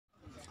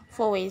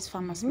Fourways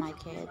farmers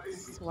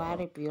markets. What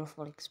a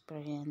beautiful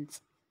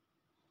experience.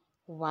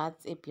 What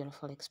a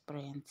beautiful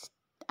experience.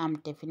 I'm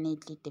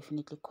definitely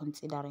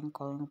considering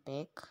going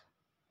back.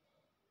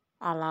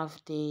 I love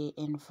the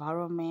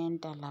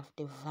environment, I love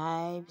the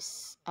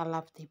vibes, I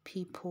love the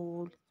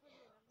people.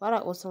 What I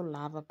also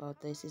love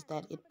about this is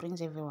that it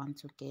brings everyone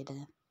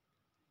together.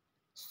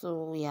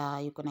 So yeah,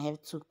 you're gonna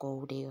have to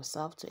go there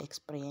yourself to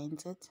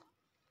experience it.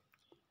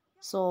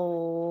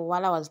 So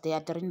while I was there, I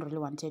didn't really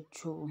wanted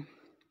to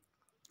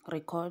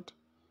record.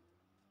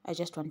 I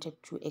just wanted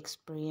to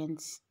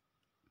experience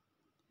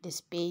the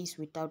space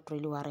without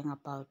really worrying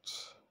about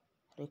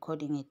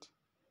recording it.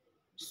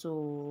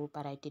 So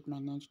but I did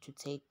manage to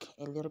take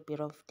a little bit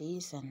of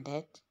this and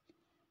that.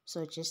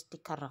 So just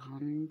stick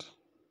around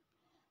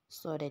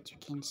so that you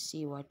can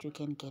see what you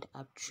can get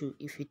up to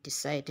if you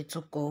decided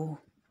to go.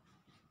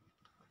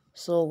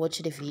 So watch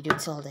the video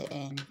till the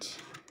end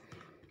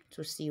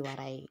to see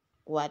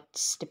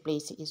what the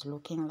place is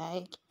looking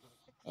like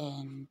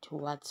and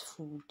what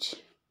food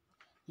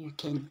you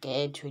can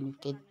get when you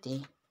get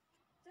there.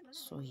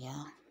 So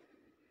yeah.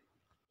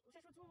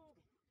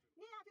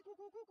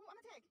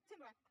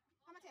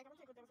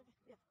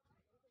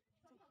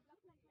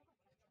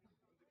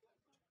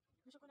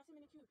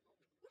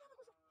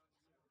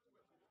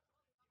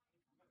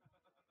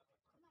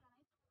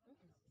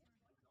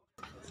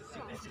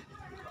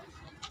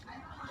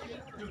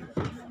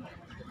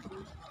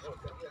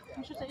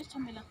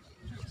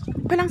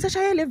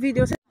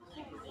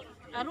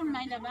 I don't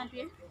mind about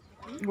it.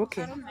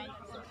 Okay. I don't mind.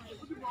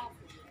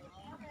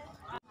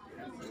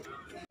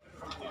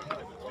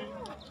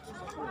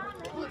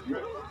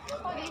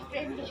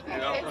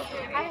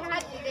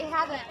 They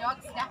had a dog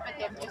snap at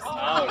them just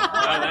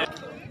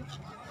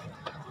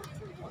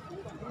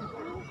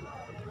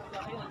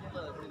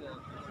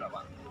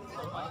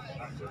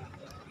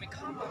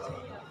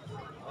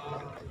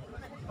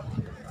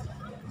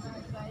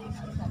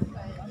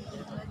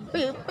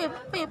Beep, beep,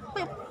 beep,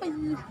 beep,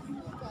 beep.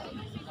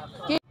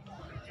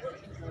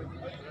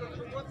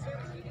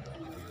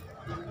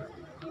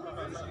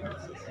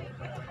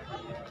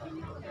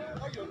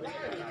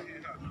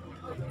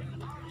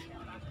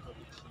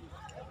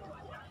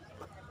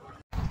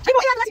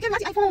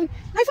 iPhone.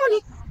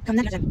 Come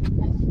na dyan.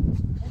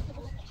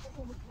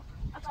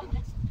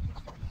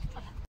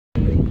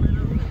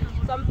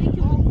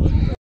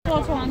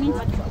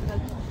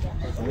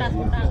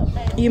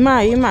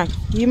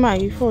 Yima,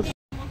 iPhone.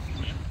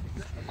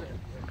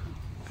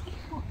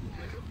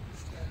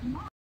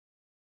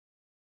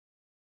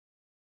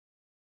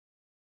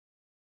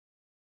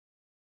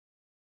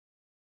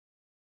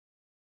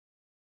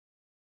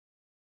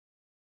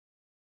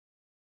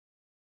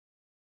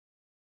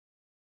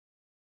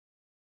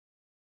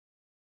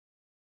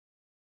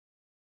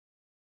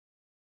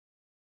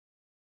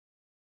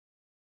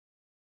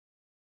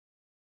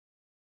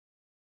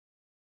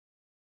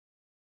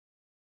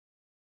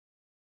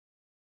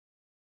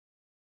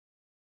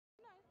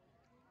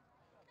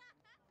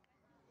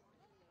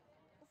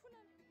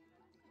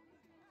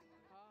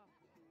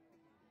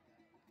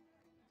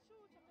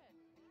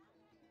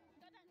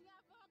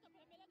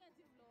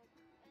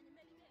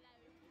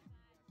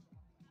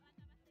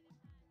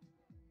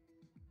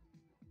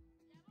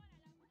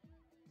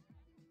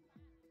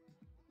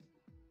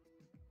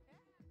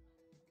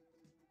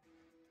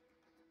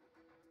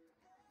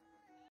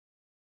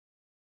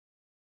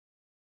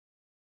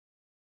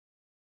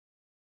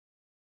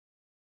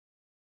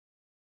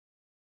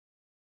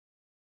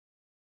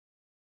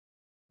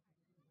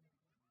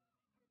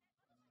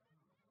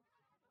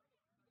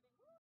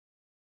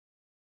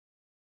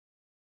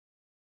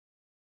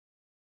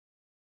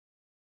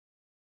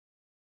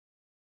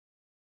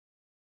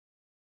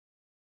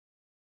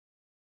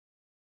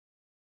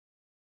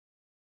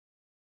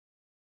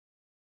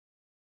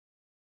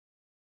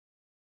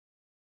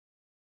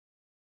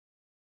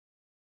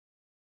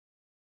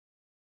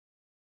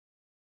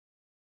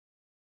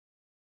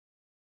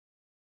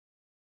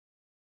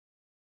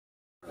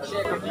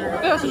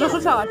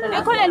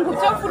 Ekhoneni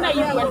kutofuna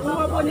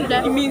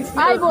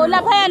hayi bo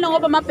laphayana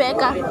ngoba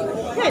amabheka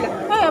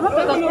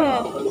amabheka kuphela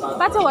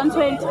bathe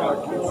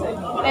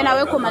 120 and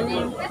awekho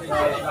maningi.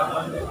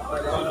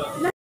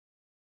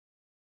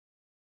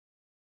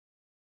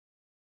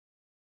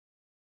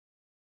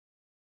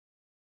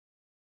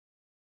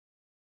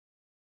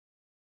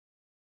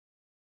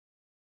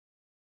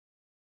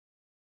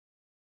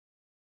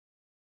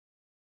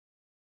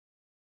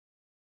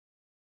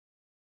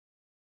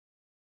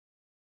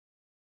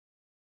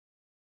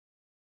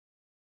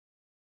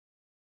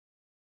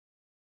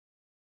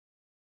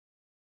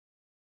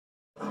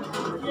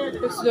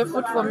 This is the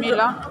food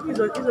formula.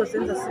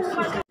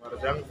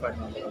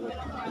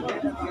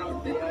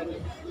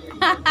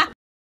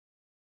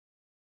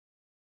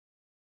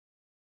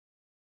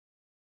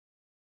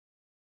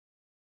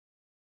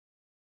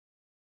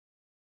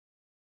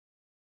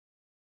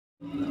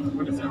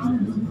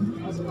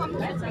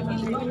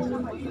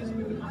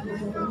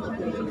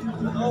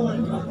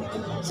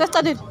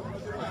 Sesicedile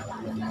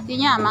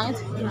inyama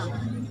ngithi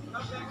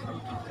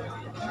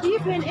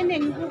Even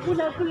ending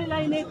kula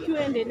line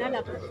Q&A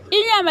nalapha.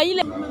 Inyama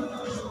yile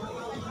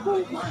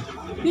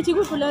Ngithi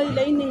kula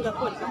line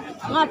ngakhona.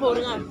 Ngapha or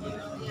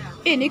ngapha.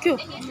 ini Q.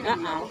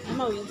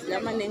 Ama-wings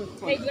lamaningi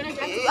khona.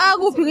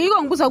 Akuphi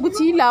ngiko ngibuza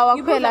ukuthi yilawa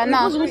kuphela na.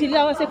 Ngibuza ukuthi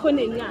yilawa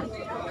sekhoneni na.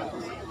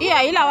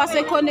 Iya yilawa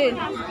sekhoneni.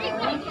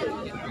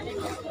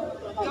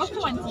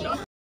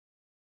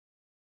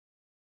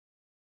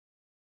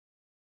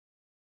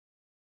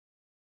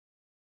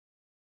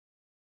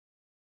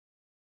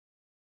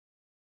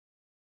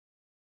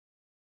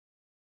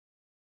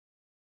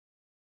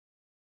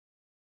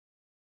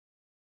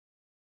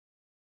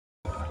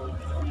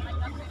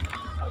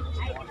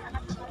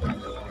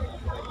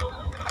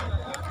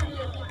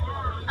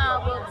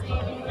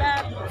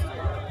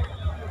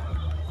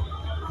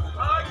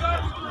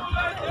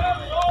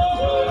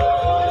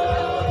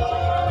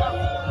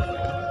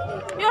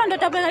 Yo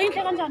ndoda bheka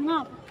inhle kanjani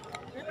ngapha?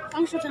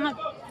 Angishuthe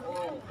ngapha.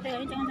 Bheka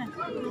inhle kanjani?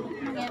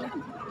 Ngale.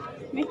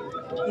 Mi?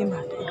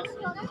 Imali.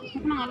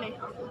 Ngifuna ngale.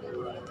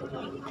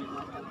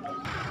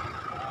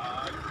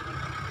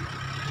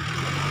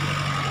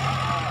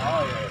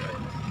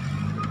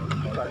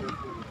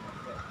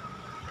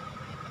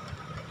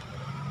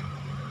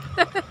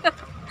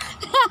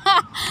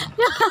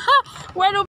 Bueno.